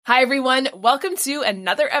Hi, everyone. Welcome to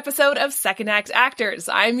another episode of Second Act Actors.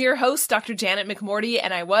 I'm your host, Dr. Janet McMorty,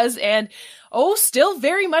 and I was, and still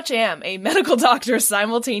very much am, a medical doctor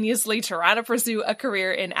simultaneously trying to pursue a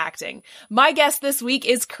career in acting. My guest this week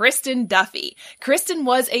is Kristin Duffy. Kristin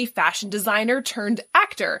was a fashion designer turned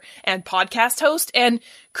actor and podcast host and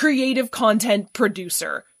creative content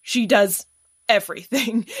producer. She does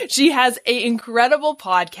everything. She has an incredible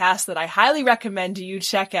podcast that I highly recommend you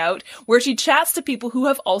check out, where she chats to people who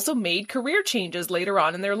have also made career changes later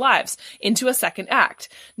on in their lives into a second act.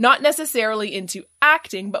 Not necessarily into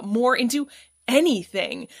acting, but more into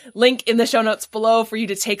anything. Link in the show notes below for you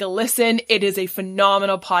to take a listen. It is a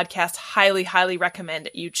phenomenal podcast. Highly, highly recommend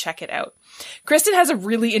you check it out. Kristin has a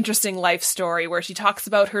really interesting life story where she talks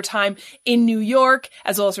about her time in New York,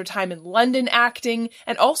 as well as her time in London acting,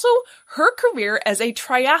 and also her career as a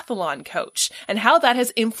triathlon coach, and how that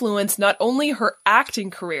has influenced not only her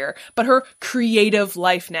acting career, but her creative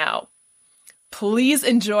life now. Please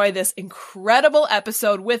enjoy this incredible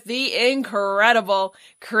episode with the incredible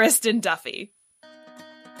Kristin Duffy.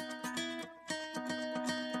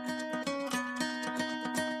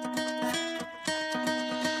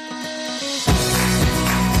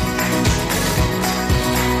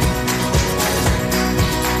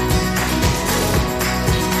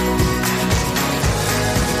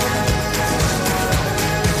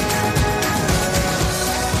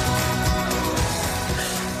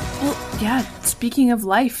 Yeah, speaking of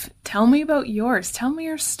life, tell me about yours. Tell me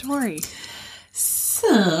your story.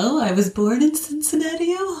 So, I was born in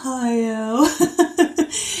Cincinnati, Ohio.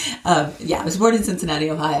 I was born in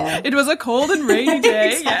Cincinnati, Ohio. It was a cold and rainy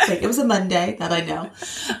day. Exactly. Yeah. It was a Monday, that I know.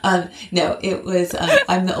 It was,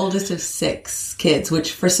 I'm the oldest of 6 kids,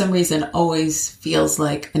 which for some reason always feels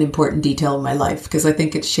like an important detail in my life, because I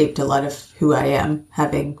think it's shaped a lot of who I am,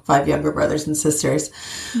 having 5 younger brothers and sisters.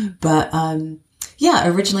 But, I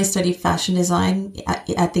originally studied fashion design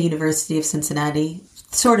at the University of Cincinnati.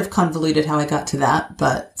 Sort of convoluted how I got to that,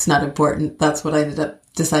 but it's not important. That's what I ended up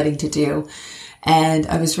deciding to do. And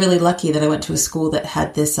I was really lucky that I went to a school that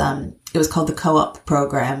had this, it was called the co-op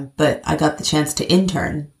program, but I got the chance to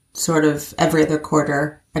intern sort of every other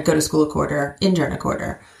quarter. I'd go to school a quarter, intern a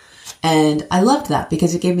quarter. And I loved that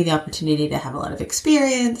because it gave me the opportunity to have a lot of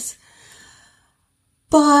experience.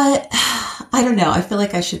 But I don't know. I feel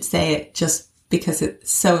like I should say it just because it's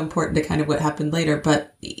so important to kind of what happened later.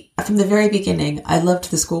 But from the very beginning, I loved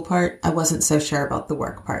the school part. I wasn't so sure about the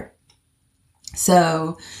work part.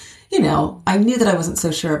 So, I knew that I wasn't so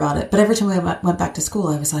sure about it. But every time I went back to school,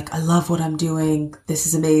 I was like, I love what I'm doing. This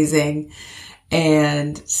is amazing.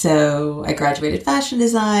 And so I graduated fashion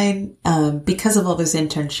design because of all those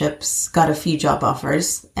internships, got a few job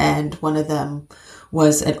offers. And one of them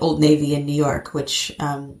was at Old Navy in New York, which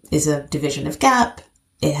is a division of Gap.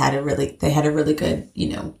 They had a really good,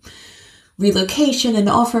 relocation and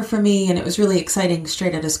offer for me. And it was really exciting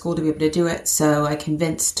straight out of school to be able to do it. So I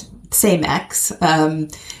convinced same ex,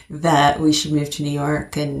 that we should move to New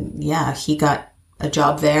York. And he got a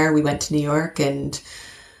job there. We went to New York and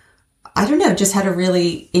I don't know, just had a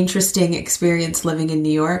really interesting experience living in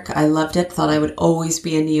New York. I loved it. Thought I would always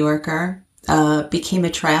be a New Yorker. Became a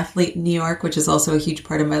triathlete in New York, which is also a huge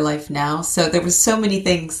part of my life now. So there was so many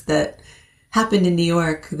things that happened in New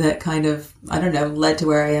York that kind of, led to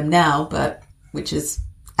where I am now, but which is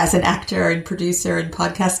as an actor and producer and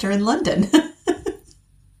podcaster in London.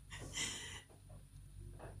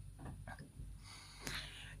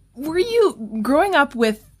 Were you growing up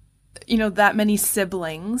with, that many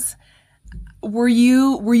siblings? Were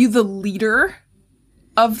you the leader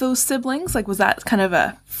of those siblings? Like, was that kind of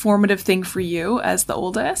a formative thing for you as the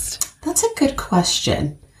oldest? That's a good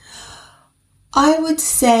question. I would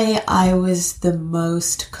say I was the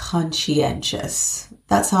most conscientious.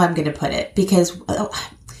 That's how I'm going to put it, because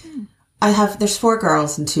there's 4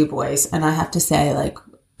 girls and 2 boys. And I have to say,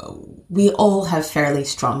 we all have fairly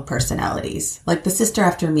strong personalities. Like, the sister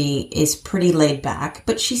after me is pretty laid back,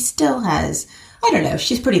 but she still has,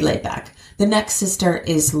 she's pretty laid back. The next sister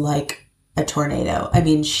is like a tornado. I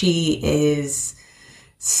mean, she is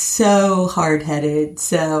so hard-headed.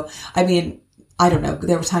 So, I don't know.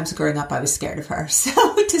 There were times growing up I was scared of her. So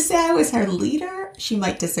to say I was her leader, she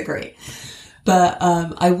might disagree. But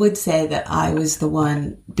I would say that I was the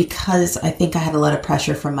one, because I think I had a lot of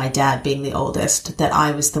pressure from my dad being the oldest, that I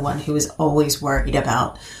was the one who was always worried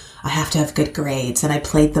about, I have to have good grades, and I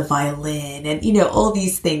played the violin, and, all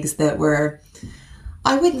these things that were,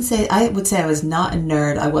 I would say I was not a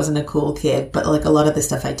nerd. I wasn't a cool kid, but a lot of the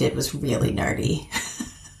stuff I did was really nerdy.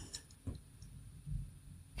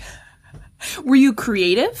 Were you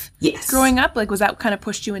creative? Yes. Growing up? Like, was that kind of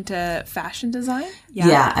pushed you into fashion design?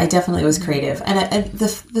 Yeah, I definitely was creative. And the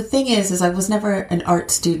thing is I was never an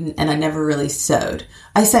art student and I never really sewed.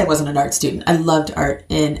 I say I wasn't an art student. I loved art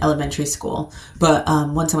in elementary school. But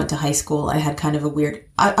once I went to high school, I had kind of a weird...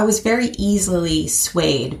 I was very easily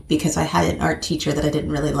swayed because I had an art teacher that I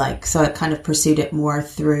didn't really like. So I kind of pursued it more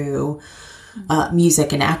through...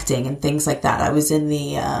 music and acting and things like that. I was in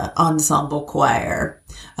the ensemble choir.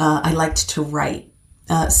 I liked to write.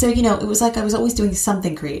 So, it was like I was always doing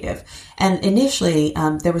something creative. And initially,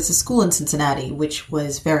 there was a school in Cincinnati, which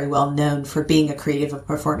was very well known for being a creative and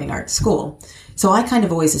performing arts school. So I kind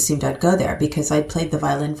of always assumed I'd go there because I played the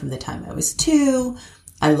violin from the time I was 2.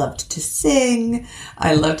 I loved to sing.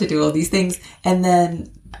 I loved to do all these things. And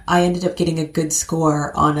then I ended up getting a good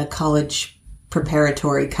score on a college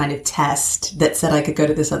preparatory kind of test that said I could go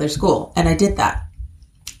to this other school. And I did that.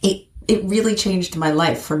 It really changed my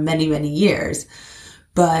life for many, many years.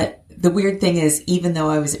 But the weird thing is, even though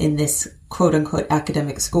I was in this quote unquote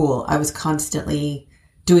academic school, I was constantly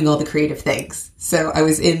doing all the creative things. So I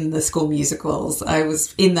was in the school musicals. I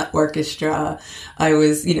was in the orchestra. I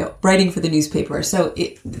was, writing for the newspaper.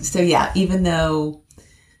 Even though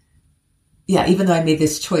I made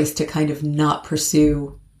this choice to kind of not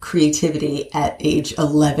pursue creativity at age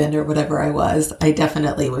 11 or whatever I was, I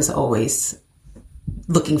definitely was always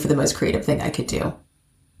looking for the most creative thing I could do.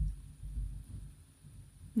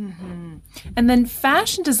 Mm-hmm. And then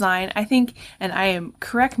fashion design, I think, and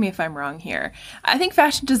correct me if I'm wrong here, I think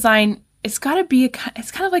fashion design, it's got to be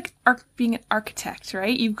it's kind of like being an architect,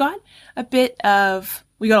 right? We got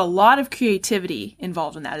a lot of creativity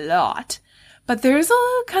involved in that, a lot. But there's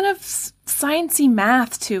a kind of sciencey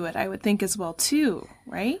math to it, I would think, as well, too,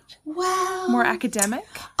 right? Well... more academic?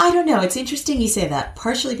 I don't know. It's interesting you say that,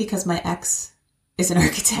 partially because my ex is an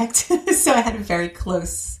architect, so I had a very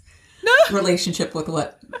close relationship with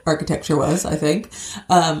what architecture was, I think.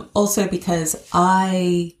 Also because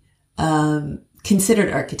I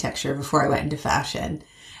considered architecture before I went into fashion.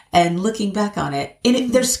 And looking back on it,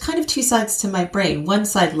 there's kind of two sides to my brain. One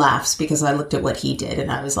side laughs because I looked at what he did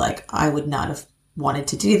and I was like, I would not have wanted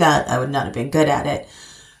to do that. I would not have been good at it.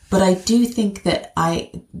 But I do think that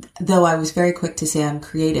though I was very quick to say I'm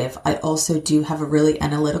creative, I also do have a really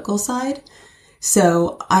analytical side.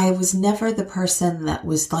 So I was never the person that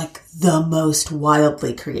was like the most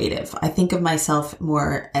wildly creative. I think of myself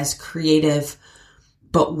more as creative,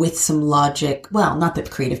 but with some logic. Well, not that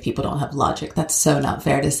creative people don't have logic. That's so not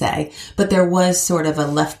fair to say. But there was sort of a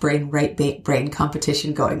left brain, right brain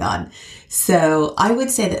competition going on. So I would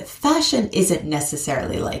say that fashion isn't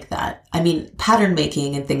necessarily like that. I mean, pattern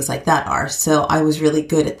making and things like that are. So I was really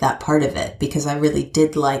good at that part of it because I really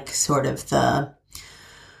did like sort of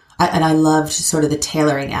and I loved sort of the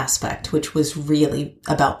tailoring aspect, which was really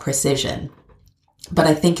about precision. But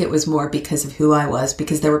I think it was more because of who I was,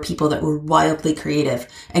 because there were people that were wildly creative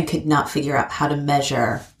and could not figure out how to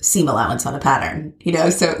measure seam allowance on a pattern,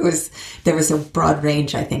 so there was a broad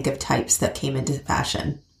range, I think, of types that came into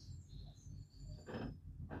fashion.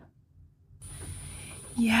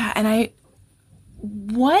 Yeah. And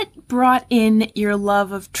what brought in your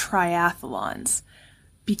love of triathlons?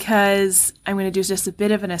 Because I'm going to do just a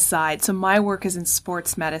bit of an aside. So my work is in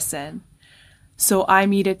sports medicine. So I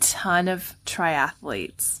meet a ton of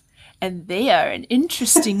triathletes, and they are an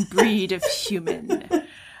interesting breed of human.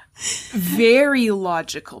 Very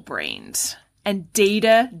logical brained and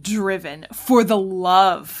data driven for the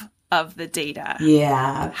love of the data.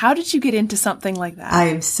 Yeah. How did you get into something like that? I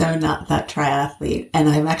am so not that triathlete, and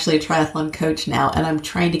I'm actually a triathlon coach now, and I'm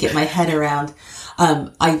trying to get my head around.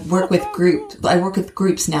 I work with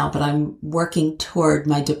groups now, but I'm working toward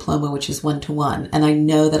my diploma, which is 1-to-1. And I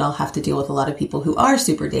know that I'll have to deal with a lot of people who are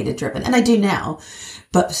super data driven. And I do now,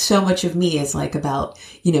 but so much of me is like about,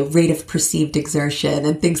 rate of perceived exertion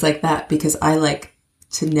and things like that, because I like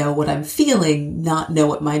to know what I'm feeling, not know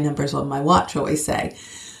what my numbers on my watch always say.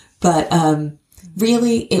 But,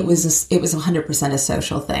 really it was 100% a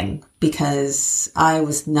social thing because I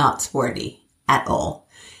was not sporty at all.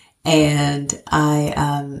 And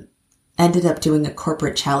I ended up doing a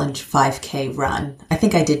corporate challenge 5K run. I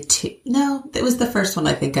think I did 2. No, it was the first one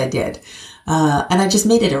I think I did. And I just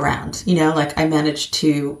made it around, I managed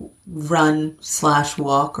to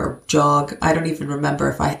run/walk or jog. I don't even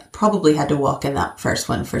remember if I probably had to walk in that first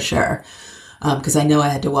one for sure. Because I know I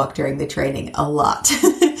had to walk during the training a lot.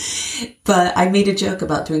 But I made a joke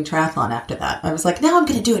about doing triathlon after that. I was like, now I'm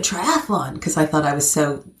going to do a triathlon because I thought I was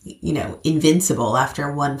so, invincible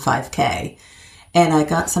after one 5K. And I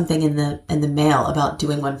got something in the mail about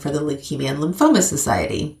doing one for the Leukemia and Lymphoma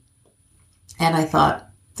Society. And I thought,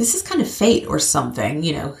 this is kind of fate or something,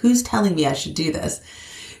 who's telling me I should do this?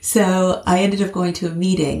 So I ended up going to a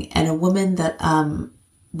meeting, and a woman that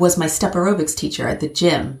was my step aerobics teacher at the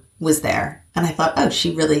gym was there. And I thought, oh,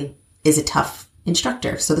 she really is a tough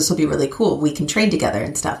instructor, so this will be really cool. We can train together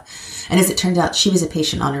and stuff. And as it turned out, she was a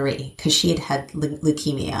patient honoree because she had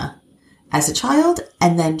leukemia as a child,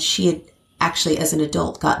 and then she had actually, as an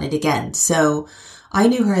adult, gotten it again. So I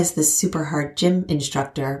knew her as this super hard gym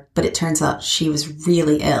instructor, but it turns out she was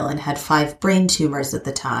really ill and had 5 brain tumors at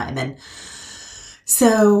the time. And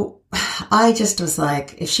so I just was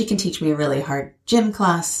like, if she can teach me a really hard gym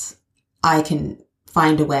class, I can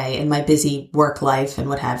find a way in my busy work life and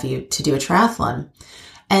what have you to do a triathlon.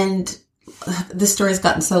 And this story's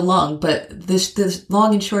gotten so long, but the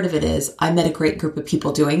long and short of it is I met a great group of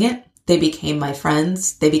people doing it. They became my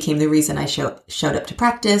friends. They became the reason I showed up to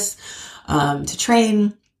practice, to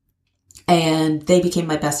train, and they became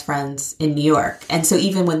my best friends in New York. And so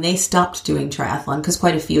even when they stopped doing triathlon, because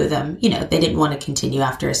quite a few of them, they didn't want to continue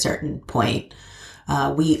after a certain point.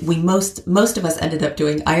 Most of us ended up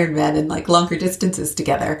doing Ironman and like longer distances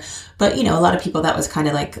together. But, a lot of people, that was kind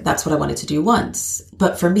of like, that's what I wanted to do once.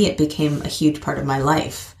 But for me, it became a huge part of my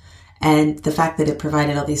life. And the fact that it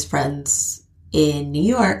provided all these friends in New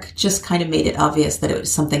York just kind of made it obvious that it was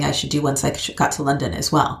something I should do once I got to London as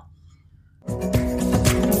well.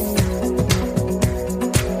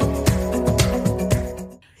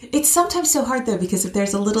 It's sometimes so hard though, because if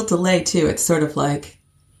there's a little delay too, it's sort of like,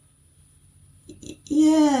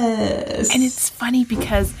 yes. And it's funny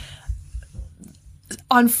because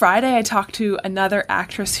on Friday I talked to another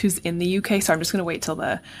actress who's in the UK. So I'm just going to wait till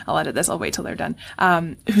I'll edit this. I'll wait till they're done.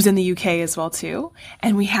 Who's in the UK as well too.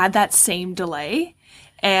 And we had that same delay,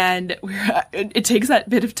 and it takes that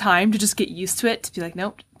bit of time to just get used to it, to be like,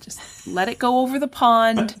 nope, just let it go over the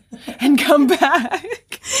pond and come back.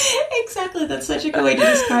 Exactly. That's such a good way to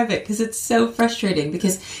describe it, because it's so frustrating,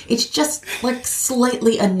 because it's just like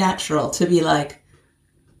slightly unnatural to be like,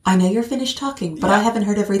 I know you're finished talking, but I haven't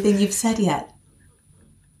heard everything you've said yet.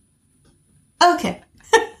 Okay.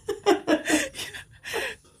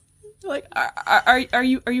 Like, are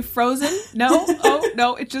you frozen? No? Oh,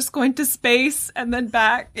 no, it's just going to space and then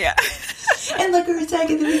back. Yeah. And like we were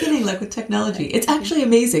saying at the beginning, like with technology, it's actually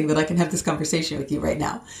amazing that I can have this conversation with you right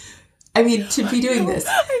now. I mean, to be doing this.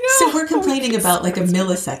 So we're complaining about like a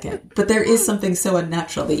millisecond, but there is something so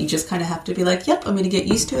unnatural that you just kind of have to be like, yep, I'm going to get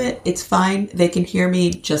used to it. It's fine. They can hear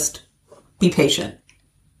me. Just be patient.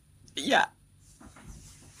 Yeah.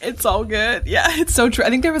 It's all good. Yeah, it's so true. I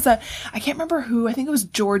think there was I can't remember who, I think it was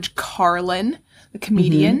George Carlin, the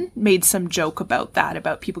comedian, made some joke about that,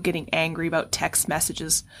 about people getting angry about text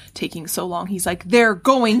messages taking so long. He's like, they're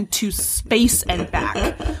going to space and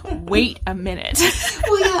back. Wait a minute.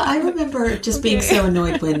 Well, yeah, I remember just being so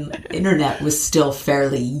annoyed when internet was still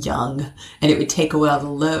fairly young and it would take a while to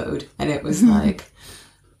load. And it was like,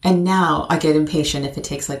 and now I get impatient if it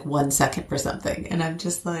takes like 1 second for something. And I'm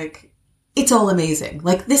just like, it's all amazing.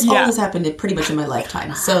 Like, this all has happened pretty much in my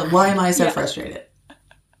lifetime. So why am I so frustrated?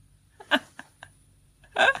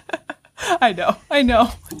 I know.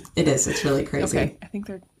 It is. It's really crazy. Okay. I think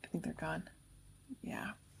they're gone.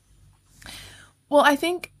 Yeah. Well, I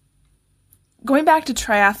think going back to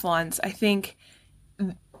triathlons, I think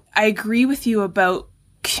I agree with you about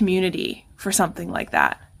community for something like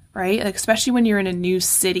that, right? Like, especially when you're in a new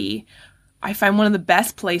city, I find one of the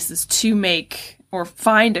best places to make or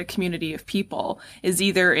find a community of people is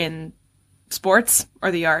either in sports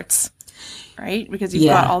or the arts, right? Because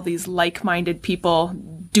you've got all these like-minded people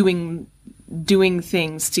doing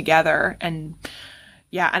things together. And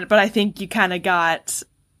but I think you kind of got,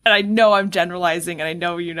 and I know I'm generalizing and I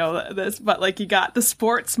know you know this, but like you got the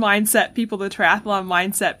sports mindset people, the triathlon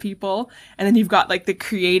mindset people, and then you've got like the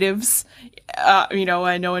creatives. I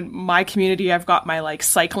know in my community, I've got my like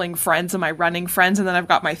cycling friends and my running friends, and then I've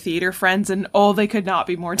got my theater friends, and they could not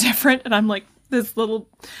be more different. And I'm like this little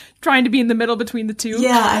trying to be in the middle between the two.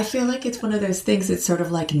 Yeah, I feel like it's one of those things. It's sort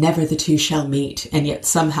of like never the two shall meet. And yet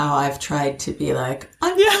somehow I've tried to be like,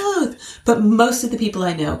 I'm both. But most of the people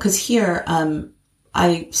I know, because here,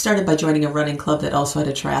 I started by joining a running club that also had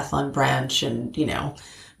a triathlon branch and,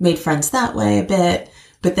 made friends that way a bit,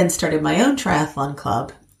 but then started my own triathlon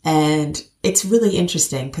club. And it's really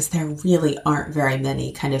interesting because there really aren't very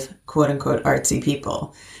many kind of quote unquote artsy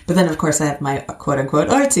people. But then of course I have my quote unquote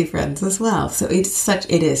artsy friends as well. So it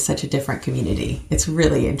is such a different community. It's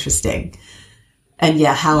really interesting. And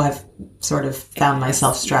yeah, how I've sort of found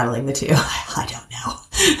myself straddling the two, I don't know.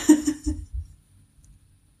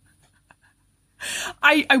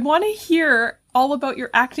 I want to hear all about your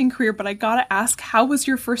acting career, but I gotta ask, how was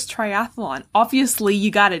your first triathlon? Obviously you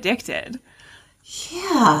got addicted.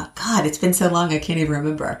 Yeah. God, it's been so long I can't even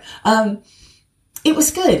remember. It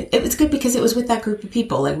was good. It was good because it was with that group of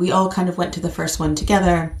people. Like, we all kind of went to the first one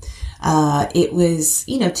together. It was,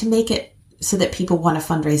 to make it so that people want to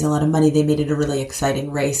fundraise a lot of money. They made it a really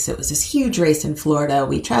exciting race. It was this huge race in Florida.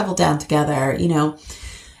 We traveled down together,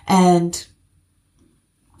 and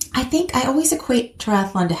I think I always equate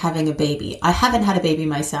triathlon to having a baby. I haven't had a baby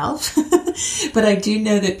myself, but I do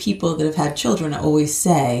know that people that have had children always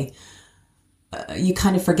say, you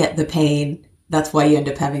kind of forget the pain. That's why you end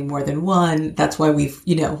up having more than one. That's why we've,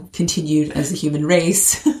 continued as a human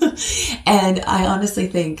race. And I honestly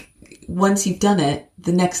think once you've done it,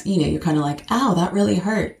 the next, you're kind of like, ow, that really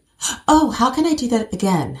hurt. Oh, how can I do that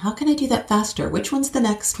again? How can I do that faster? Which one's the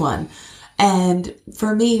next one? And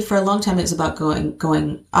for me, for a long time, it was about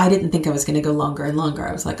going, I didn't think I was going to go longer and longer.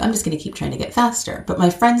 I was like, I'm just going to keep trying to get faster. But my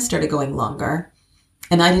friends started going longer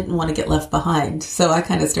and I didn't want to get left behind. So I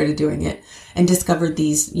kind of started doing it and discovered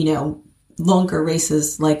these, longer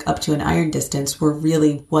races, like up to an iron distance, were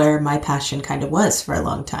really where my passion kind of was for a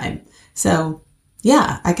long time. So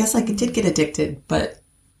yeah, I guess I did get addicted, but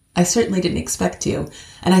I certainly didn't expect to.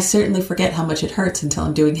 And I certainly forget how much it hurts until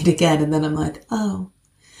I'm doing it again. And then I'm like, oh,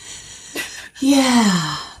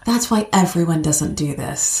 yeah, that's why everyone doesn't do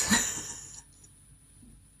this.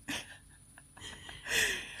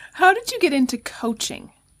 How did you get into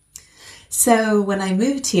coaching? So when I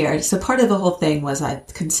moved here, so part of the whole thing was I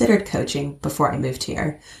considered coaching before I moved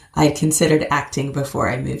here. I had considered acting before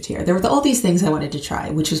I moved here. There were all these things I wanted to try,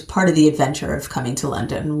 which was part of the adventure of coming to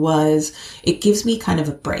London. Was it gives me kind of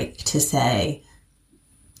a break to say,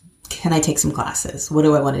 can I take some classes? What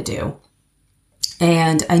do I want to do?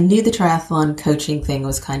 And I knew the triathlon coaching thing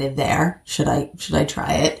was kind of there. Should I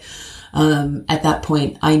try it? At that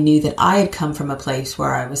point, I knew that I had come from a place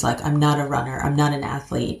where I was like, I'm not a runner, I'm not an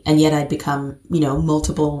athlete. And yet I'd become,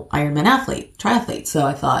 multiple Ironman triathlete. So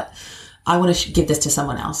I thought, I want to give this to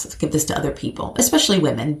someone else, give this to other people, especially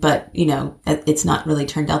women. But, it's not really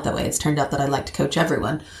turned out that way. It's turned out that I like to coach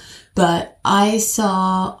everyone. But I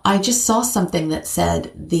just saw something that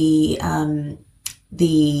said the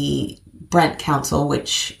Brent Council,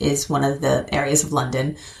 which is one of the areas of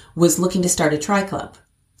London, was looking to start a tri club.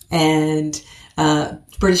 And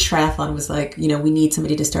British Triathlon was like, we need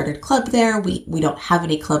somebody to start a club there. We don't have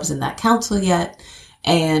any clubs in that council yet.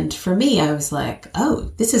 And for me, I was like,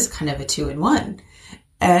 oh, this is kind of a 2-in-1.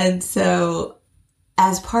 And so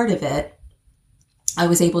as part of it, I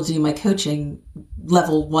was able to do my coaching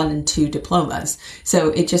level 1 and 2 diplomas.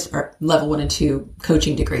 So or level 1 and 2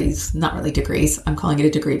 coaching degrees, not really degrees. I'm calling it a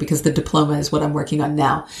degree because the diploma is what I'm working on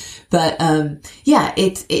now. But,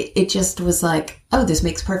 it just was like, oh, this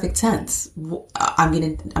makes perfect sense. I'm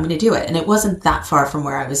going to do it. And it wasn't that far from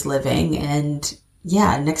where I was living. And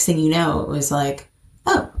yeah, next thing you know, it was like,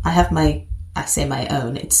 oh, I have I say my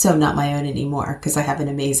own. It's so not my own anymore because I have an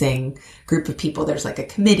amazing group of people. There's like a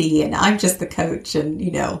committee and I'm just the coach and,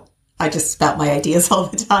 I just spout my ideas all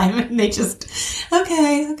the time and they just,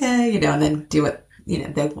 okay, and then do what,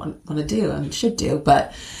 they want to do and should do.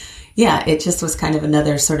 But yeah, it just was kind of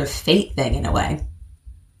another sort of fate thing in a way.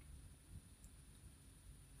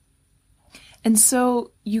 And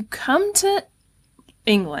so you come to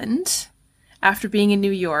England after being in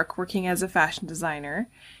New York, working as a fashion designer.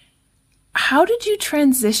 How did you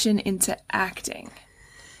transition into acting?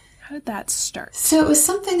 How did that start? So it was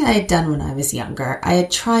something I had done when I was younger. I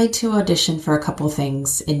had tried to audition for a couple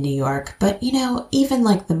things in New York, but even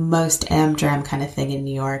like the most Amdram kind of thing in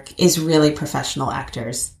New York is really professional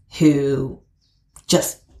actors who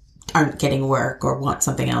just aren't getting work or want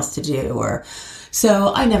something else to do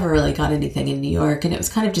so I never really got anything in New York and it was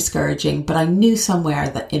kind of discouraging, but I knew somewhere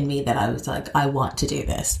that in me that I was like, I want to do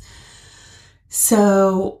this.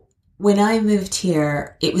 So when I moved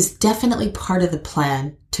here, it was definitely part of the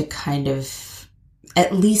plan to kind of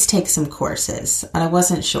at least take some courses. And I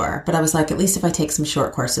wasn't sure, but I was like, at least if I take some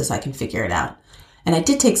short courses, I can figure it out. And I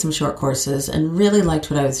did take some short courses and really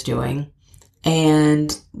liked what I was doing.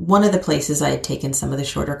 And one of the places I had taken some of the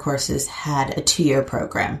shorter courses had a 2-year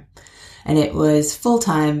program. And it was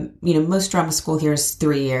full-time. Most drama school here is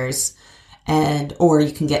 3 years. Or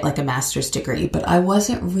you can get like a master's degree. But I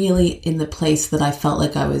wasn't really in the place that I felt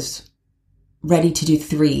like I was ready to do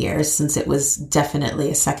 3 years since it was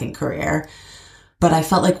definitely a second career. But I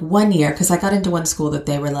felt like 1 year, because I got into one school that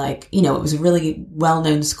they were like, it was a really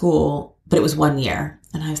well-known school, but it was 1 year.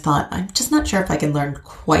 And I thought, I'm just not sure if I can learn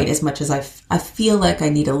quite as much as I feel like I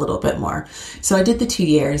need a little bit more. So I did the 2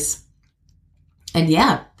 years. And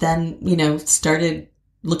yeah, then, started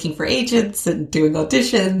looking for agents and doing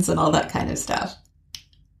auditions and all that kind of stuff.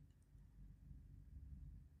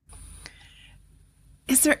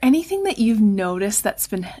 is there anything that you've noticed that's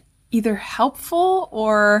been either helpful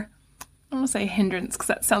or, I don't want to say hindrance because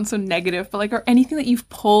that sounds so negative, but like, or anything that you've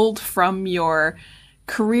pulled from your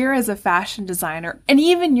career as a fashion designer and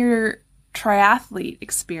even your triathlete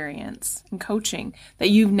experience and coaching that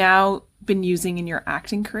you've now been using in your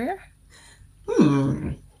acting career?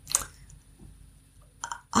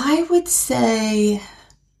 I would say,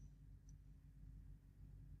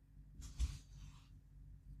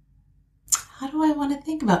 how do I want to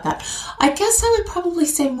think about that? I guess I would probably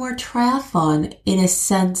say more triathlon in a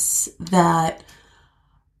sense that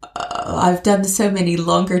I've done so many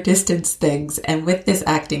longer distance things. And with this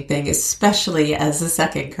acting thing, especially as a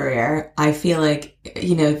second career, I feel like,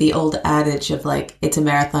 the old adage of like, it's a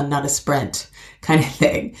marathon, not a sprint kind of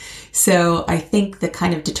thing. So I think the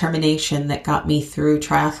kind of determination that got me through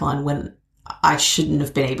triathlon when I shouldn't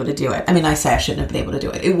have been able to do it. I mean, I say I shouldn't have been able to do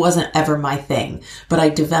it. It wasn't ever my thing, but I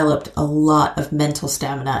developed a lot of mental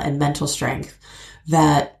stamina and mental strength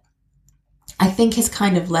that I think has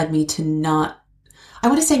kind of led me to not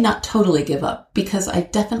totally give up, because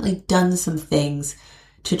I've definitely done some things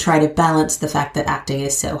to try to balance the fact that acting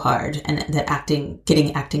is so hard and that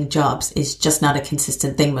getting acting jobs is just not a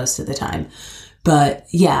consistent thing most of the time. But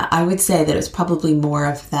yeah, I would say that it's probably more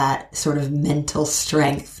of that sort of mental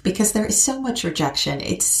strength, because there is so much rejection.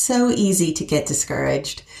 It's so easy to get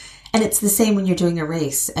discouraged. And it's the same when you're doing a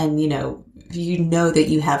race and, you know that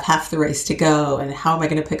you have half the race to go and how am I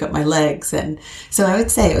going to pick up my legs? And so I would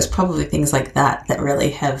say it was probably things like that that really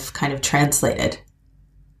have kind of translated.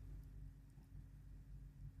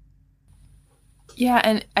 Yeah,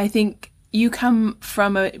 and I think you come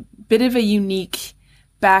from a bit of a unique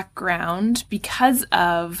background because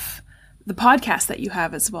of the podcast that you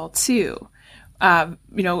have as well too. The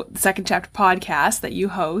Second Chapter podcast that you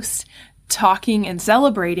host, talking and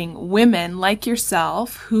celebrating women like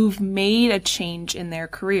yourself who've made a change in their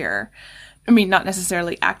career. I mean, not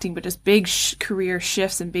necessarily acting, but just big career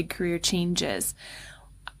shifts and big career changes.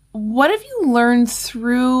 What have you learned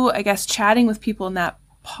through, I guess, chatting with people in that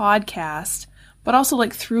podcast, but also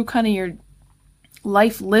like through kind of your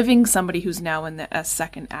life living somebody who's now in a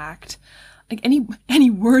second act? Like any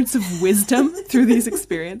words of wisdom through these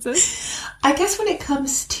experiences? I guess when it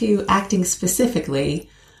comes to acting specifically,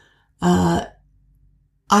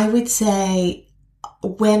 I would say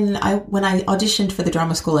when I auditioned for the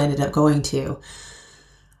drama school I ended up going to,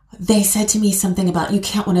 they said to me something about, you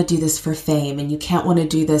can't want to do this for fame and you can't want to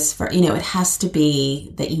do this for, it has to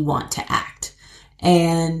be that you want to act.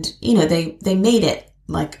 And, they made it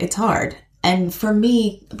like it's hard. And for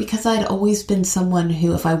me, because I'd always been someone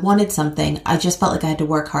who, if I wanted something, I just felt like I had to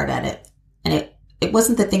work hard at it. And it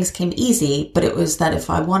wasn't that things came easy, but it was that if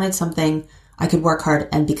I wanted something, I could work hard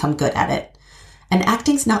and become good at it. And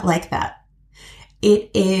acting's not like that.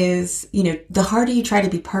 It is, the harder you try to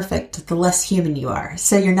be perfect, the less human you are.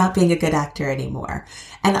 So you're not being a good actor anymore.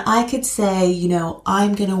 And I could say,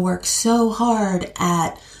 I'm going to work so hard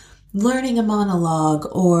at learning a monologue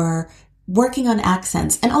or working on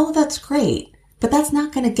accents, and all of that's great, but that's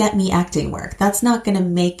not going to get me acting work. That's not going to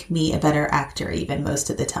make me a better actor even most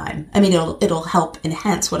of the time. I mean, it'll help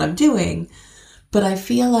enhance what I'm doing, but I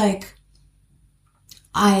feel like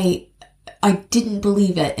I didn't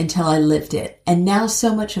believe it until I lived it. And now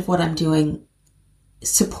so much of what I'm doing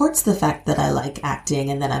supports the fact that I like acting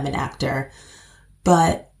and that I'm an actor.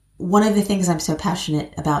 But one of the things I'm so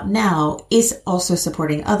passionate about now is also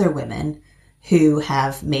supporting other women who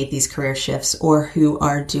have made these career shifts or who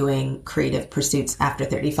are doing creative pursuits after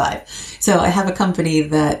 35. So I have a company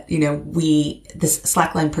that, this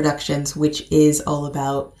Slackline Productions, which is all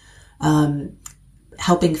about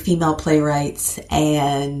helping female playwrights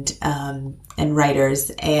and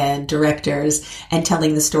writers and directors and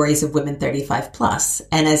telling the stories of women 35 plus.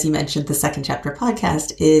 And as you mentioned, the Second Chapter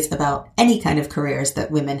podcast is about any kind of careers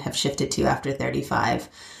that women have shifted to after 35.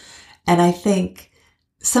 And I think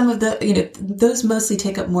some of those mostly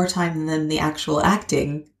take up more time than the actual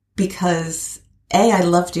acting because I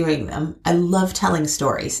love doing them. I love telling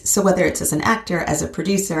stories. So whether it's as an actor, as a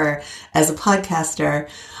producer, as a podcaster,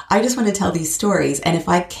 I just want to tell these stories. And if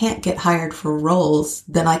I can't get hired for roles,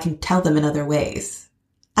 then I can tell them in other ways.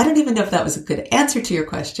 I don't even know if that was a good answer to your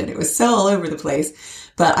question. It was so all over the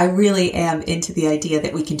place, but I really am into the idea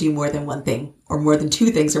that we can do more than one thing or more than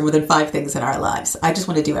two things or more than five things in our lives. I just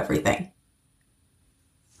want to do everything.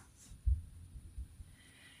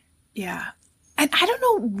 Yeah. And I don't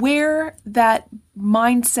know where that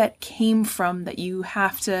mindset came from that you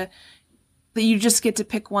just get to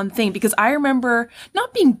pick one thing, because I remember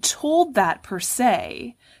not being told that per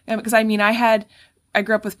se. Because I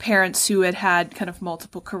grew up with parents who had kind of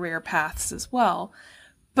multiple career paths as well.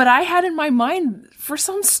 But I had in my mind, for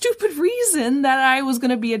some stupid reason, that I was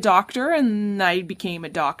going to be a doctor, and I became a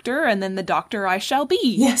doctor, and then the doctor I shall be.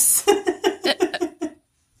 Yes.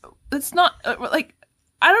 It's not, like,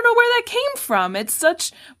 I don't know where that came from. It's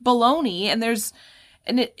such baloney,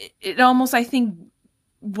 and it almost, I think,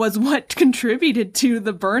 was what contributed to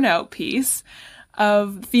the burnout piece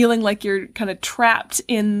of feeling like you're kind of trapped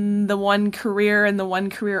in the one career and the one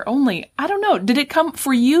career only. I don't know. Did it come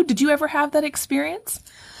for you? Did you ever have that experience?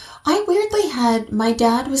 I weirdly had, my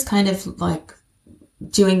dad was kind of like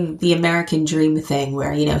doing the American dream thing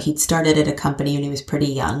where, you know, he'd started at a company when he was pretty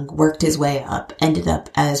young, worked his way up, ended up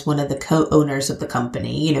as one of the co-owners of the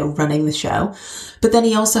company, you know, running the show. But then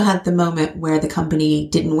he also had the moment where the company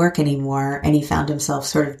didn't work anymore and he found himself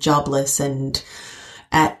sort of jobless and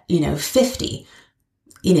at, you know, 50,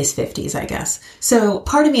 in his 50s, I guess. So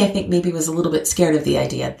part of me, I think, maybe was a little bit scared of the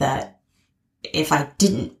idea that if I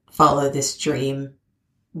didn't follow this dream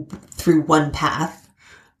through one path,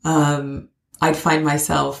 I'd find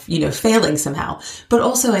myself, you know, failing somehow. But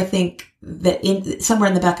also I think that somewhere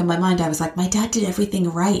in the back of my mind, I was like, my dad did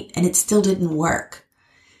everything right and it still didn't work.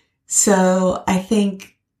 So I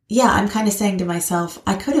think, yeah, I'm kind of saying to myself,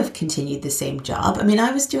 I could have continued the same job. I mean,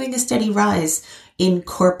 I was doing a steady rise in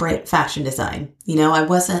corporate fashion design. You know, I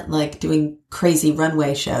wasn't like doing crazy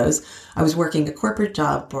runway shows. I was working a corporate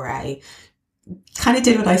job where I kind of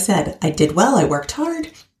did what I said. I did well. I worked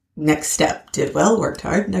hard. Next step. Did well, worked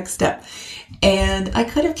hard. Next step. And I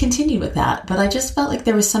could have continued with that, but I just felt like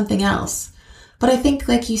there was something else. But I think,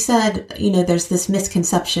 like you said, you know, there's this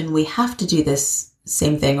misconception we have to do this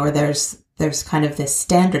same thing, or there's kind of this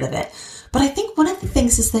standard of it. But I think one of the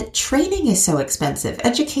things is that training is so expensive.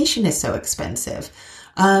 Education is so expensive,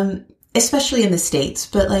 especially in the States.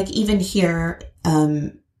 But like even here,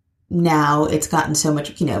 now it's gotten so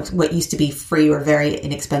much, you know, what used to be free or very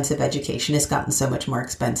inexpensive education has gotten so much more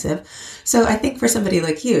expensive. So I think for somebody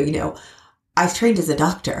like you know, I've trained as a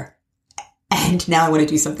doctor and now I want to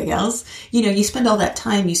do something else. You know, you spend all that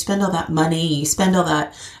time, you spend all that money, you spend all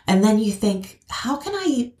that, and then you think, how can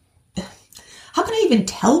I even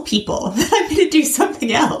tell people that I'm going to do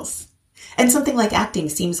something else? And something like acting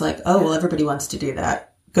seems like, oh, well, everybody wants to do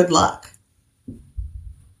that. Good luck.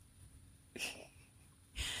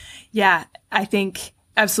 Yeah, I think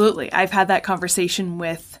absolutely. I've had that conversation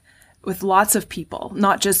with lots of people,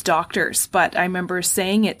 not just doctors, but I remember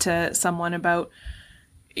saying it to someone about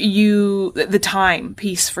the time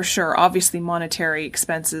piece for sure. Obviously monetary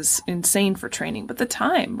expenses insane for training, but the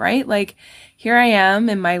time, right? Like here I am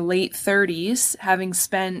in my late 30s, having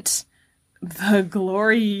spent the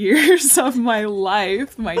glory years of my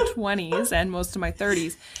life, my 20s and most of my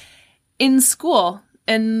 30s in school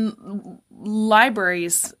and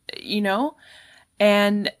libraries, you know,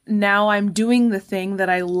 and now I'm doing the thing that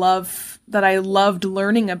I loved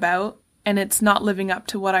learning about, and it's not living up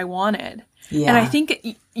to what I wanted. Yeah. And I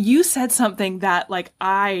think you said something that like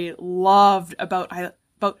I loved about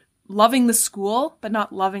loving the school, but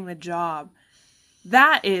not loving the job.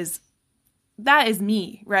 That is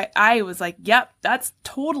me, right? I was like, yep, that's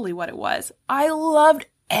totally what it was. I loved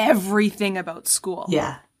everything about school.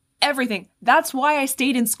 Yeah. Everything. That's why I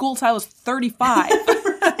stayed in school till I was 35.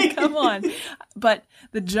 Right. Come on. But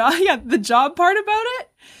the job part about it,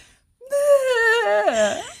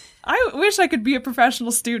 I wish I could be a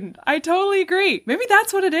professional student. I totally agree. Maybe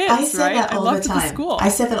that's what it is, I say right? That all the time. I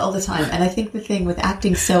say that all the time. And I think the thing with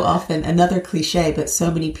acting so often, another cliche, but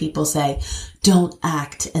so many people say, don't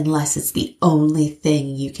act unless it's the only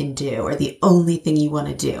thing you can do or the only thing you want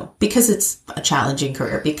to do, because it's a challenging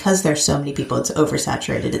career, because there's so many people, it's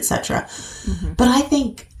oversaturated, etc. Mm-hmm. But I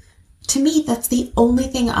think, to me, that's the only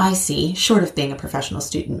thing I see, short of being a professional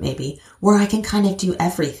student maybe, where I can kind of do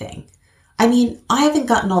everything. I mean, I haven't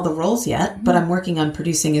gotten all the roles yet, but I'm working on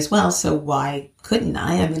producing as well. So why couldn't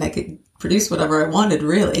I? I mean, I could produce whatever I wanted,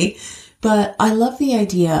 really. But I love the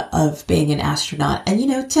idea of being an astronaut. And, you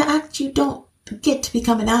know, to act, you don't get to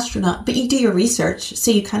become an astronaut, but you do your research. So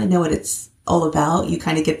you kind of know what it's all about. You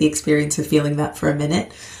kind of get the experience of feeling that for a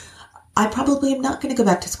minute. I probably am not going to go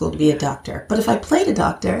back to school to be a doctor. But if I played a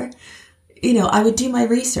doctor, you know, I would do my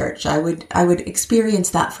research. I would experience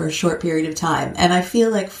that for a short period of time. And I feel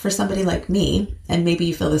like for somebody like me, and maybe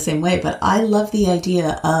you feel the same way, but I love the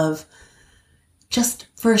idea of just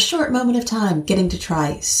for a short moment of time getting to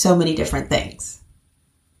try so many different things.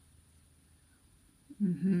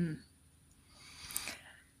 Mm-hmm.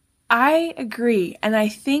 I agree. And I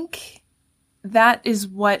think that is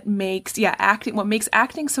what makes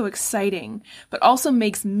acting so exciting, but also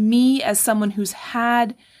makes me, as someone who's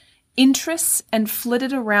had interests and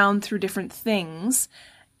flitted around through different things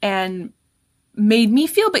and made me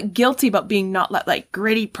feel a bit guilty about being not that like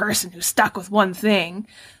gritty person who's stuck with one thing.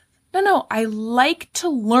 No, I like to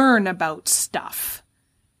learn about stuff.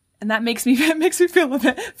 And that makes me feel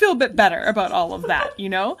a bit better about all of that, you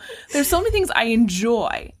know? There's so many things I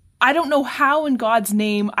enjoy. I don't know how in God's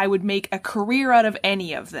name I would make a career out of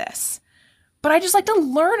any of this. But I just like to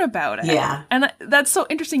learn about it. Yeah. And that's so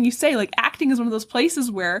interesting you say, like, acting is one of those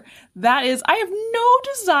places where that is, I have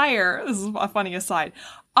no desire. This is a funny aside.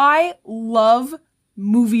 I love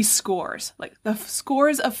movie scores, like the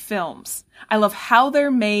scores of films. I love how they're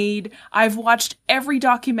made. I've watched every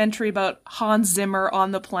documentary about Hans Zimmer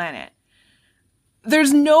on the planet.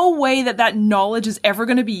 There's no way that knowledge is ever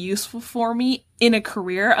going to be useful for me in a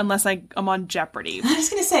career unless I'm on Jeopardy. I was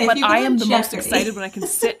going to say, but I am the Jeopardy. most excited when I can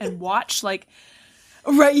sit and watch, like,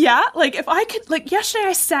 right, yeah, like if I could, like yesterday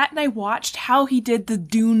I sat and I watched how he did the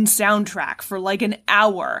Dune soundtrack for like an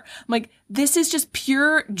hour. I'm like, this is just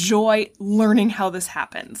pure joy learning how this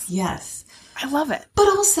happens. Yes. I love it. But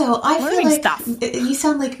also, I learning feel like stuff. You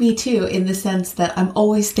sound like me too, in the sense that I'm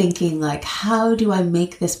always thinking like, how do I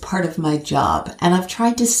make this part of my job? And I've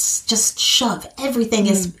tried to just shove everything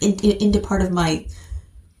into part of my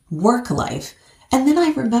work life. And then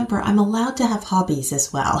I remember I'm allowed to have hobbies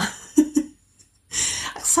as well.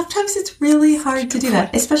 Sometimes it's really hard to do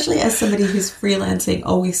that, especially as somebody who's freelancing,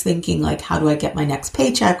 always thinking like, how do I get my next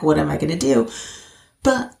paycheck? What am I going to do?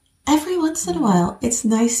 But every once in a while, it's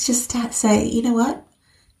nice just to say, you know what?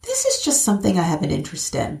 This is just something I have an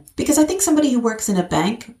interest in. Because I think somebody who works in a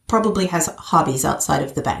bank probably has hobbies outside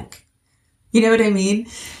of the bank. You know what I mean?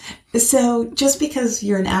 So just because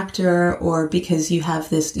you're an actor or because you have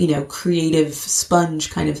this, you know, creative sponge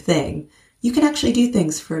kind of thing, you can actually do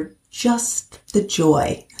things for just the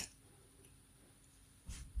joy.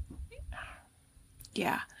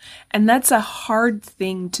 Yeah. And that's a hard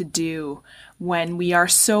thing to do when we are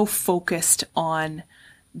so focused on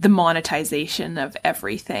the monetization of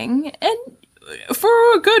everything. And for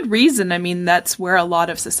a good reason. I mean, that's where a lot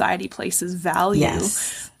of society places value.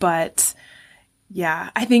 Yes. But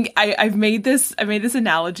yeah, I think I've made this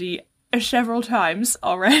analogy several times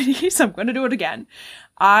already, so I'm going to do it again.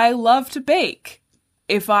 I love to bake.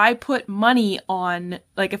 If I put money on,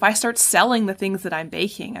 like if I start selling the things that I'm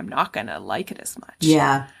baking, I'm not going to like it as much.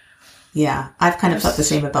 Yeah. Yeah. I've kind of thought the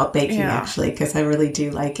same about baking actually, because I really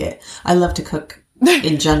do like it. I love to cook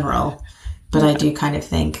in general, but I do kind of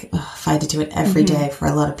think if I had to do it every day for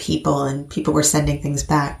a lot of people and people were sending things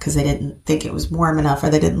back because they didn't think it was warm enough or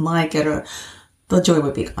they didn't like it, or the joy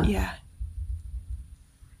would be gone. Yeah.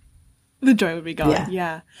 The joy would be gone.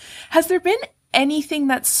 Yeah. Has there been anything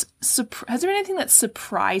that's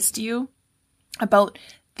surprised you about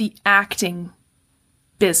the acting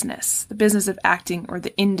business, the business of acting or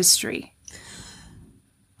the industry?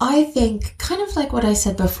 I think kind of like what I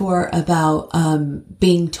said before about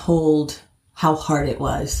being told how hard it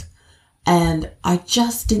was. And I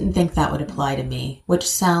just didn't think that would apply to me, which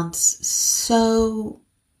sounds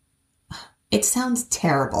it sounds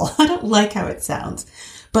terrible. I don't like how it sounds.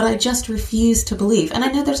 But I just refuse to believe. And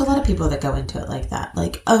I know there's a lot of people that go into it like that.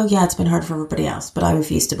 Like, oh yeah, it's been hard for everybody else, but I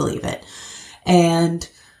refuse to believe it. And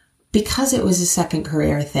because it was a second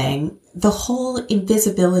career thing, the whole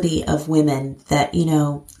invisibility of women that, you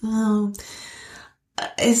know, oh,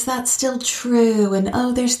 is that still true? And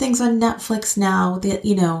oh, there's things on Netflix now that,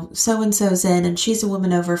 you know, so-and-so's in and she's a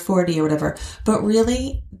woman over 40 or whatever. But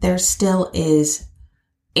really, there still is.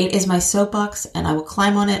 It is my soapbox and I will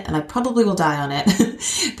climb on it and I probably will die on it.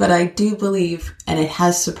 But I do believe, and it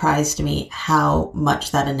has surprised me how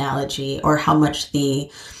much that analogy or how much the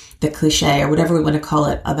cliche or whatever we want to call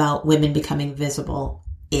it about women becoming visible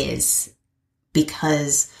is.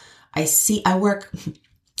 Because I work,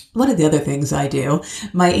 one of the other things I do,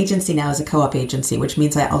 my agency now is a co-op agency, which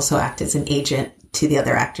means I also act as an agent to the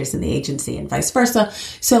other actors in the agency and vice versa.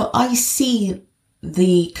 So I see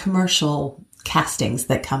the commercial castings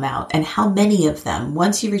that come out and how many of them,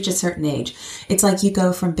 once you reach a certain age, it's like you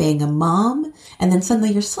go from being a mom and then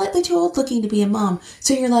suddenly you're slightly too old looking to be a mom.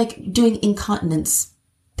 So you're like doing incontinence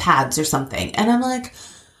pads or something. And I'm like,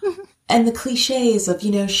 and the cliches of,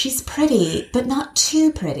 you know, she's pretty, but not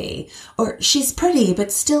too pretty, or she's pretty,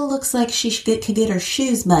 but still looks like she could get her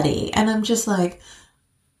shoes muddy. And I'm just like,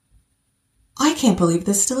 I can't believe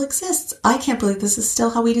this still exists. I can't believe this is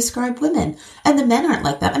still how we describe women. And the men aren't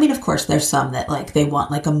like that. I mean, of course, there's some that like they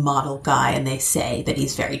want like a model guy and they say that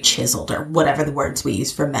he's very chiseled or whatever the words we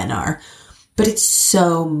use for men are. But it's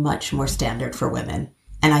so much more standard for women.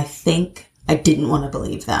 And I think I didn't want to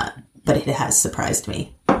believe that, but it has surprised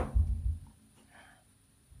me.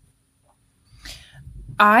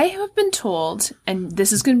 I have been told, and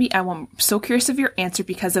this is going to be, I'm so curious of your answer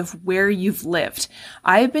because of where you've lived.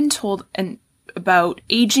 I have been told about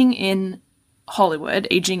aging in Hollywood,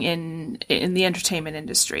 aging in the entertainment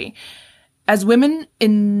industry. As women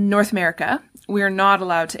in North America, we are not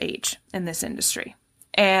allowed to age in this industry.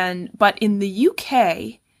 But in the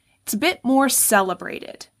UK, it's a bit more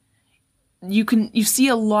celebrated. You see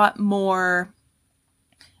a lot more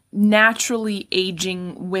naturally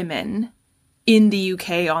aging women in the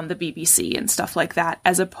UK on the BBC and stuff like that,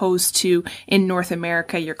 as opposed to in North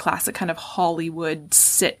America, your classic kind of Hollywood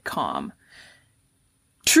sitcom.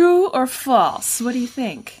 True or false? What do you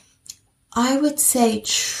think? I would say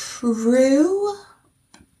true,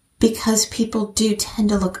 because people do tend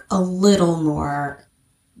to look a little more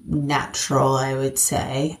natural, I would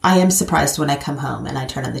say. I am surprised when I come home and I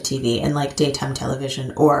turn on the TV and like daytime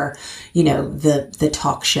television or, the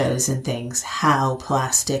talk shows and things, how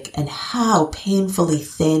plastic and how painfully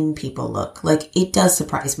thin people look. Like, it does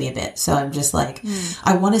surprise me a bit. So I'm just like,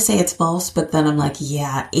 I want to say it's false, but then I'm like,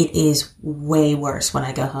 yeah, it is way worse when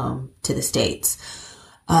I go home to the States.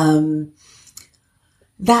 That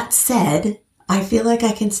said, I feel like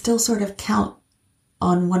I can still sort of count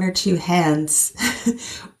on one or two hands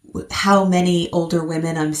how many older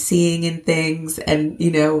women I'm seeing in things. And,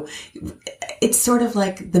 it's sort of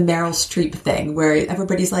like the Meryl Streep thing where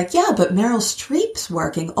everybody's like, yeah, but Meryl Streep's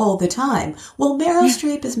working all the time. Well, Meryl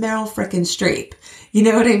Streep is Meryl frickin' Streep. You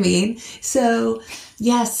know what I mean? So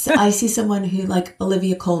yes, I see someone who like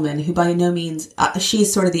Olivia Colman, who by no means,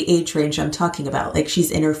 she's sort of the age range I'm talking about. Like,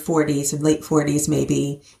 she's in her 40s or late 40s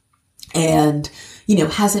maybe. And,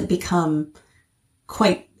 hasn't become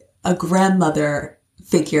quite a grandmother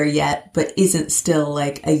figure yet, but isn't still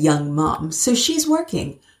like a young mom. So she's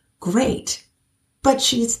working great, but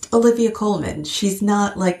she's Olivia Colman. She's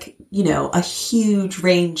not like, a huge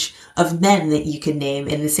range of men that you can name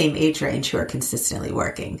in the same age range who are consistently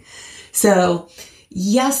working. So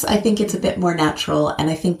yes, I think it's a bit more natural, and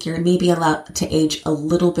I think you're maybe allowed to age a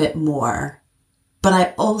little bit more. But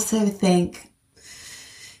I also think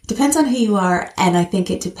it depends on who you are, and I think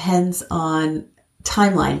it depends on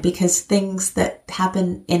timeline, because things that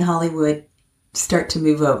happen in Hollywood start to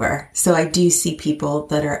move over. So I do see people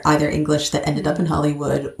that are either English that ended up in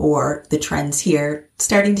Hollywood, or the trends here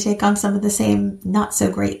starting to take on some of the same not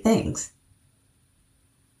so great things.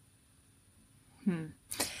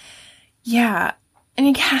 Yeah. And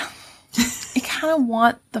you kind of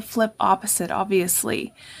want the flip opposite,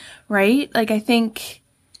 obviously, right? Like, I think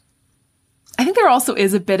there also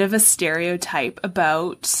is a bit of a stereotype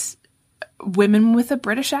about women with a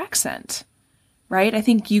British accent, right? I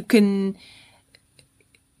think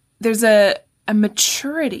there's a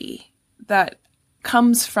maturity that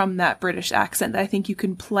comes from that British accent that I think you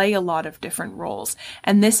can play a lot of different roles.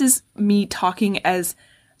 And this is me talking as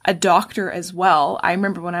a doctor as well. I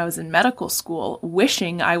remember when I was in medical school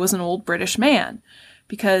wishing I was an old British man,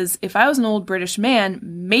 because if I was an old British man,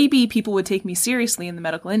 maybe people would take me seriously in the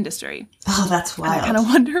medical industry. Oh, that's wild. And I kind of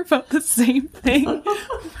wonder about the same thing.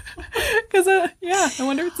 Because, I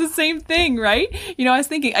wonder if it's the same thing, right? I was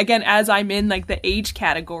thinking, again, as I'm in like the age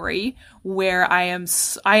category where I am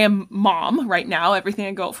mom right now, everything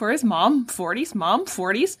I go for is mom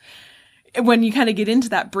 40s. When you kind of get into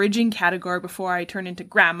that bridging category before I turn into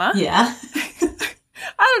grandma. Yeah.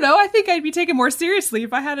 I don't know. I think I'd be taken more seriously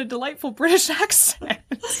if I had a delightful British accent.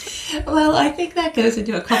 Well, I think that goes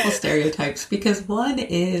into a couple stereotypes, because one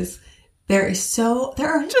is there are just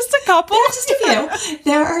a couple. There are just a few.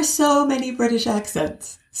 There are so many British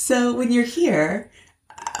accents. So when you're here,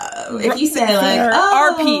 if you say like,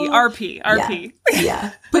 RP.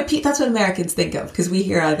 Yeah. But that's what Americans think of, because we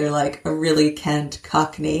hear either like a really Kent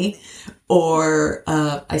Cockney, or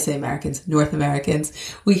I say Americans, North Americans,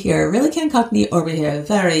 we hear a really Kent Cockney, or we hear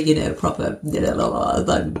very, proper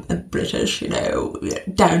British,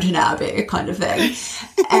 Downton Abbey kind of thing.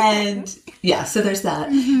 And yeah, so there's that.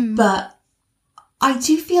 Mm-hmm. But I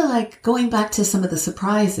do feel like, going back to some of the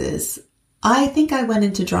surprises, I think I went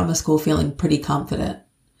into drama school feeling pretty confident.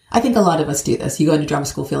 I think a lot of us do this. You go into drama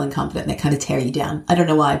school feeling confident and they kind of tear you down. I don't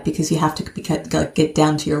know why, because you have to get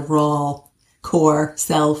down to your raw core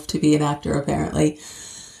self to be an actor, apparently.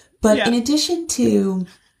 But in addition to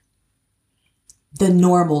the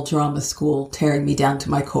normal drama school tearing me down to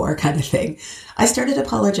my core kind of thing, I started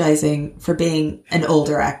apologizing for being an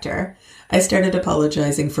older actor. I started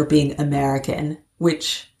apologizing for being American,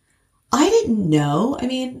 which I didn't know. I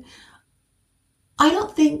mean, I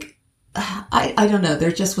don't think... I don't know.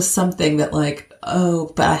 There just was something that like,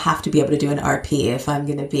 oh, but I have to be able to do an RP if I'm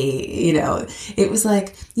going to be, it was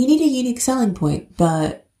like, you need a unique selling point,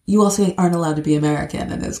 but you also aren't allowed to be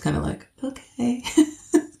American. And it's kind of like, okay.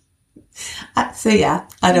 So yeah,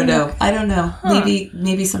 I don't know. Huh.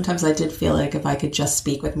 Maybe sometimes I did feel like if I could just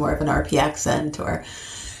speak with more of an RP accent,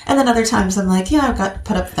 and then other times I'm like, yeah, I got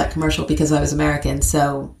put up with that commercial because I was American.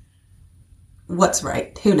 So what's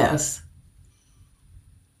right? Who knows?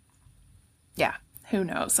 Yeah, who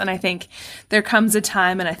knows? And I think there comes a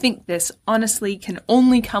time, and I think this honestly can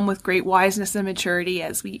only come with great wiseness and maturity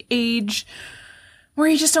as we age, where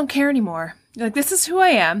you just don't care anymore. You're like, this is who I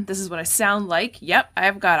am. This is what I sound like. Yep,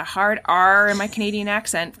 I've got a hard R in my Canadian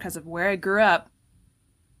accent because of where I grew up.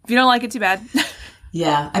 If you don't like it, too bad.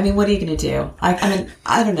 Yeah, I mean, what are you going to do? I mean,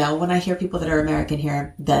 I don't know. When I hear people that are American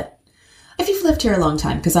here, that if you've lived here a long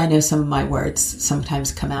time, because I know some of my words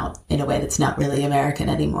sometimes come out in a way that's not really American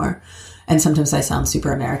anymore. And sometimes I sound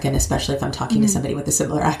super American, especially if I'm talking to somebody with a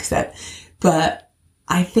similar accent. But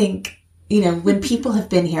I think, when people have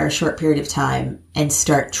been here a short period of time and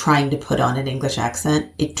start trying to put on an English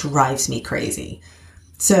accent, it drives me crazy.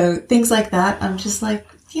 So things like that, I'm just like,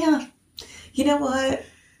 yeah, you know what?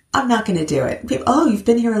 I'm not going to do it. People, oh, you've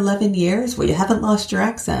been here 11 years? Well, you haven't lost your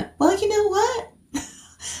accent. Well, you know what?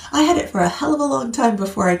 I had it for a hell of a long time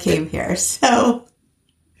before I came here. So,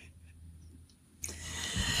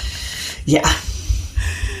 yeah.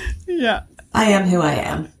 Yeah. I am who I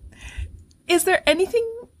am. Is there anything...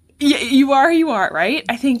 You are who you are, right?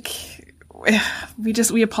 I think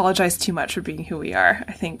we apologize too much for being who we are.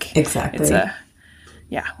 I think exactly.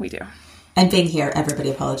 Yeah, we do. And being here,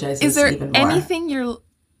 everybody apologizes Is there even more. Anything you're...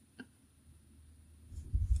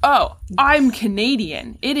 Oh, I'm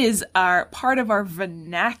Canadian. It is part of our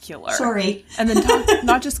vernacular. Sorry. And then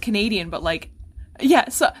not just Canadian, but like, yeah,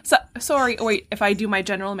 sorry. Oh, wait, if I do my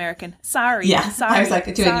general American, sorry. Yeah, sorry. I was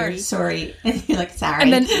like doing your sorry. And you're like, sorry.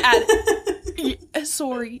 And then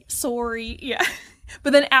sorry. Yeah.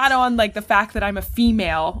 But then add on like the fact that I'm a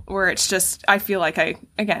female, where it's just, I feel like I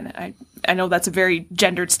know that's a very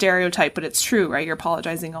gendered stereotype, but it's true, right? You're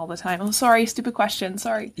apologizing all the time. Oh, sorry, stupid question.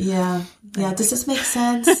 Sorry. Yeah. Yeah. Does this make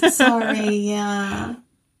sense? Sorry. Yeah.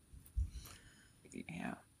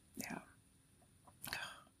 Yeah.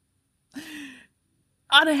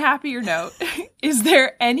 On a happier note, is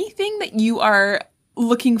there anything that you are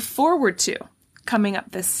looking forward to coming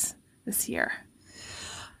up this year?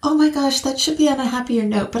 Oh my gosh, that should be on a happier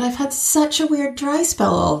note, but I've had such a weird dry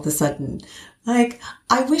spell all of a sudden. Like,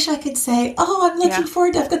 I wish I could say, oh, I'm looking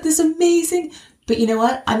forward to, I've got this amazing, but you know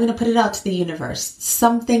what? I'm going to put it out to the universe.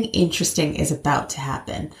 Something interesting is about to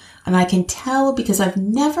happen. And I can tell because I've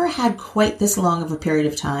never had quite this long of a period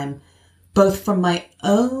of time, both from my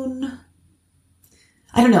own,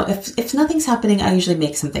 I don't know, if nothing's happening, I usually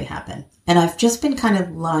make something happen. And I've just been kind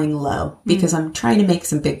of lying low because I'm trying to make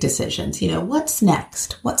some big decisions. What's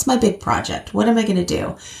next? What's my big project? What am I going to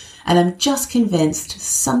do? And I'm just convinced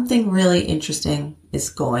something really interesting is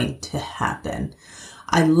going to happen.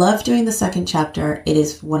 I love doing the second chapter. It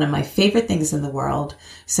is one of my favorite things in the world.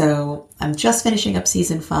 So I'm just finishing up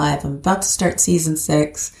season 5. I'm about to start season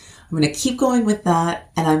 6. I'm going to keep going with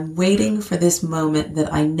that, and I'm waiting for this moment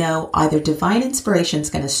that I know either divine inspiration is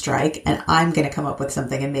going to strike and I'm going to come up with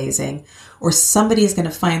something amazing, or somebody is going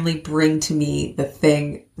to finally bring to me the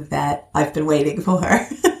thing that I've been waiting for. I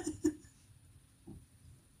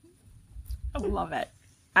love it.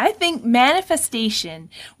 I think manifestation,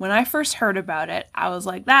 when I first heard about it, I was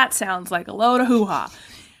like, that sounds like a load of hoo-ha.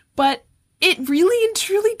 But it really and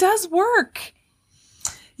truly does work.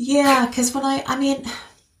 Yeah, because when I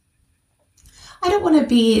don't want to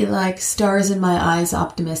be like stars in my eyes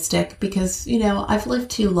optimistic because, I've lived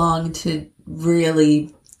too long to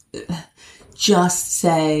really just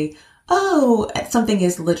say, oh, something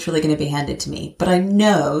is literally going to be handed to me. But I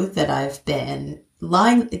know that I've been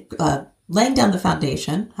laying down the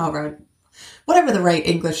foundation, whatever the right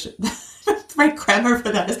English, right grammar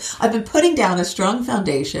for that is. I've been putting down a strong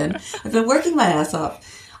foundation. I've been working my ass off.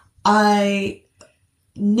 I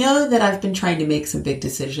know that I've been trying to make some big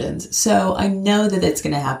decisions. So I know that it's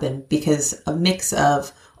going to happen because a mix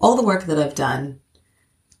of all the work that I've done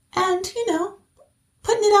and,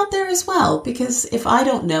 putting it out there as well. Because if I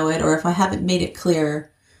don't know it or if I haven't made it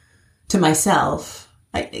clear to myself,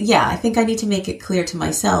 I think I need to make it clear to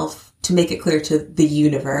myself, to make it clear to the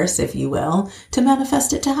universe, if you will, to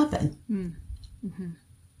manifest it to happen. Mm-hmm.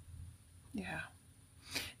 Yeah.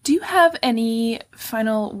 Do you have any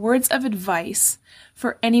final words of advice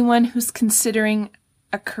for anyone who's considering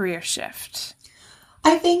a career shift?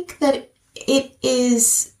 I think that it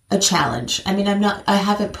is a challenge. I mean, I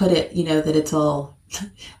haven't put it, that it's all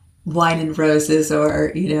wine and roses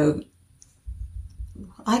or,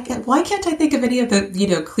 why can't I think of any of the,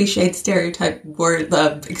 cliched stereotype word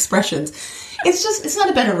expressions? It's not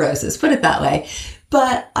a bed of roses, put it that way.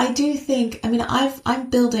 But I do think, I mean, I'm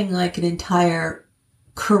building like an entire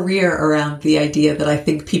career around the idea that I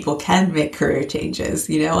think people can make career changes.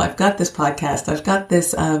 You know, I've got this podcast, I've got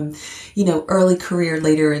this, early career,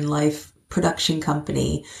 later in life production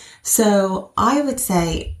company. So I would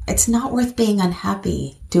say it's not worth being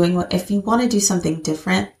unhappy doing if you want to do something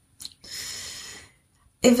different,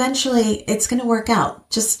 eventually it's going to work out.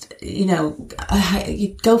 Just, you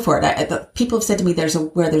go for it. People have said to me,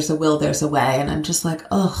 where there's a will, there's a way. And I'm just like,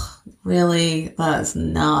 oh, really? That's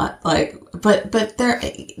not like, but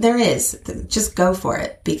there is. Just go for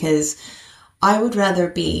it, because I would rather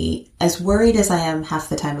be as worried as I am half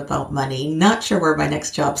the time about money, not sure where my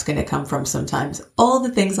next job's going to come from sometimes. All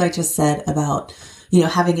the things I just said about,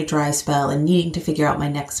 having a dry spell and needing to figure out my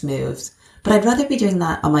next moves. But I'd rather be doing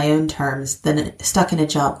that on my own terms than stuck in a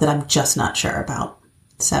job that I'm just not sure about.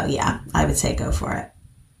 So yeah, I would say go for it.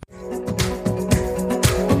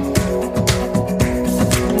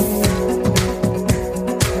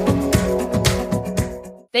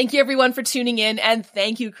 Thank you everyone for tuning in, and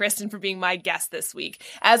thank you, Kristin, for being my guest this week.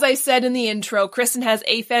 As I said in the intro, Kristin has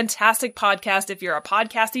a fantastic podcast. If you're a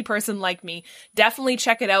podcasty person like me, definitely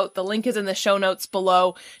check it out. The link is in the show notes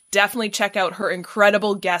below. Definitely check out her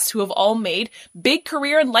incredible guests who have all made big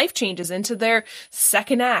career and life changes into their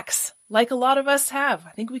second acts, like a lot of us have.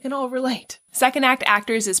 I think we can all relate. Second Act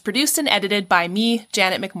Actors is produced and edited by me,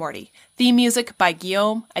 Janet McMorty. Theme music by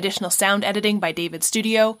Guillaume. Additional sound editing by David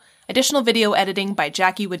Studio. Additional video editing by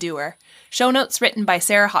Jackie Wadoer. Show notes written by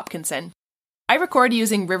Sarah Hopkinson. I record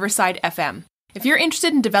using Riverside FM. If you're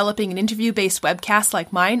interested in developing an interview-based webcast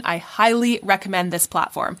like mine, I highly recommend this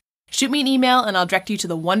platform. Shoot me an email and I'll direct you to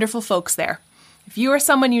the wonderful folks there. If you or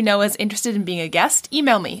someone you know is interested in being a guest,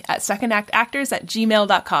 email me at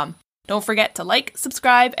secondactactors@gmail.com. Don't forget to like,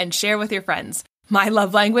 subscribe, and share with your friends. My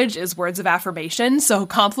love language is words of affirmation, so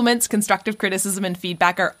compliments, constructive criticism, and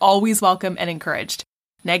feedback are always welcome and encouraged.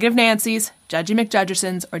 Negative Nancys, Judgy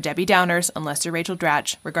McJudgersons, or Debbie Downers, unless you're Rachel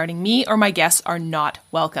Dratch, regarding me or my guests are not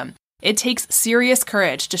welcome. It takes serious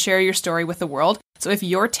courage to share your story with the world, so if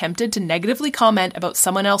you're tempted to negatively comment about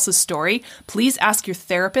someone else's story, please ask your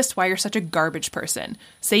therapist why you're such a garbage person.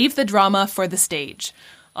 Save the drama for the stage.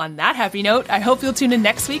 On that happy note, I hope you'll tune in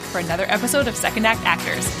next week for another episode of Second Act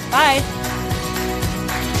Actors. Bye!